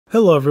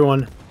Hello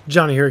everyone,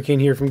 Johnny Hurricane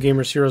here from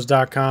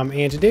GamersHeroes.com,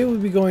 and today we'll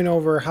be going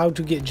over how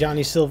to get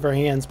Johnny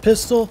Silverhand's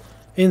pistol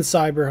in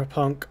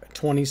Cyberpunk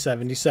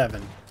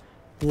 2077.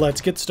 Let's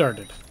get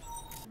started.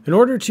 In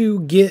order to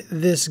get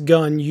this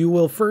gun, you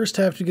will first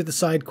have to get the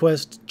side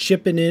quest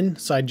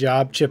side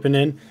job chipping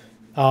in.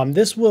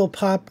 This will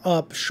pop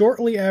up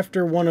shortly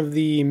after one of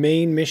the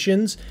main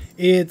missions.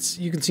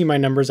 You can see my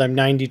numbers, I'm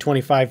 90,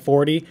 25,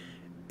 40.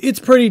 It's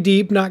pretty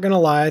deep, not gonna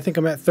lie. I think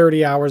I'm at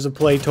 30 hours of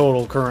play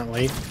total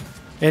currently.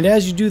 And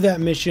as you do that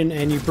mission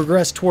and you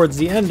progress towards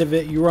the end of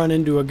it, you run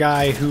into a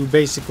guy who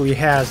basically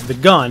has the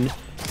gun,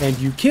 and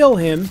you kill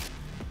him,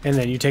 and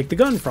then you take the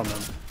gun from him.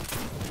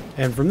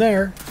 And from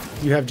there,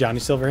 you have Johnny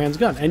Silverhand's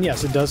gun. And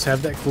yes, it does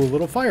have that cool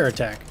little fire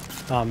attack.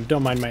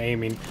 Don't mind my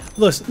aiming.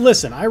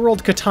 Listen, I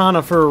rolled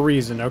katana for a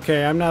reason,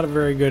 okay? I'm not a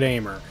very good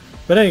aimer.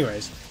 But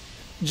anyways,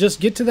 just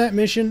get to that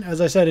mission.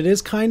 As I said, it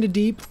is kind of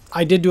deep.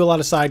 I did do a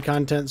lot of side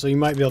content, so you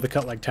might be able to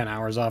cut like 10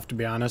 hours off, to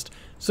be honest.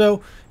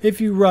 So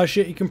if you rush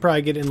it, you can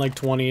probably get it in like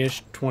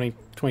 20-ish,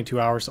 22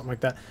 hours, something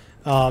like that.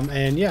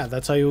 And yeah,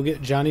 that's how you'll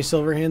get Johnny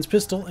Silverhand's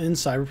pistol in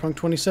Cyberpunk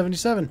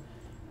 2077.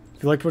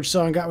 If you liked what you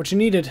saw and got what you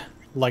needed,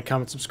 like,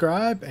 comment,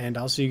 subscribe, and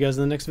I'll see you guys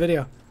in the next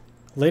video.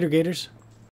 Later, Gators.